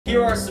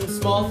Here are some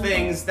small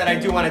things that I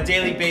do on a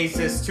daily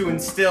basis to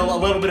instill a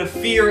little bit of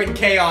fear and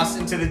chaos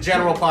into the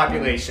general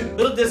population.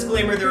 Little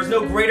disclaimer, there is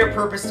no greater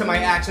purpose to my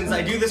actions.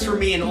 I do this for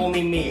me and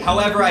only me.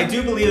 However, I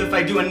do believe if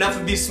I do enough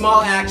of these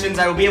small actions,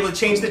 I will be able to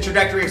change the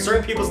trajectory of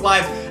certain people's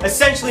lives,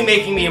 essentially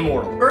making me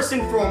immortal. First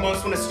and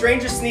foremost, when a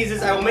stranger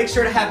sneezes, I will make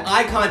sure to have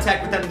eye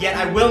contact with them, yet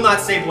I will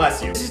not say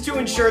bless you. This is to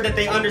ensure that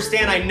they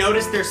understand I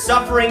notice their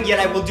suffering, yet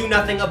I will do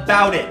nothing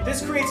about it.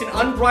 This creates an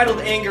unbridled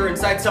anger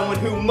inside someone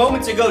who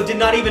moments ago did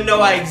not even know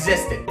I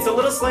existed. It's a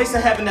little slice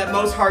of heaven that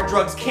most hard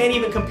drugs can't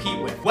even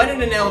compete with. When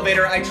in an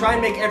elevator, I try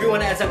and make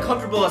everyone as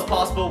uncomfortable as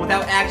possible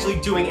without actually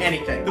doing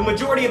anything. The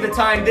majority of the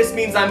time, this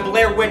means I'm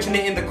Blair Witching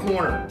it in the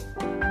corner.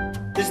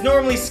 This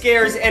normally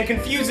scares and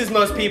confuses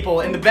most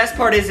people, and the best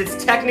part is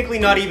it's technically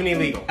not even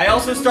illegal. I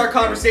also start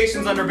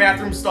conversations under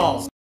bathroom stalls.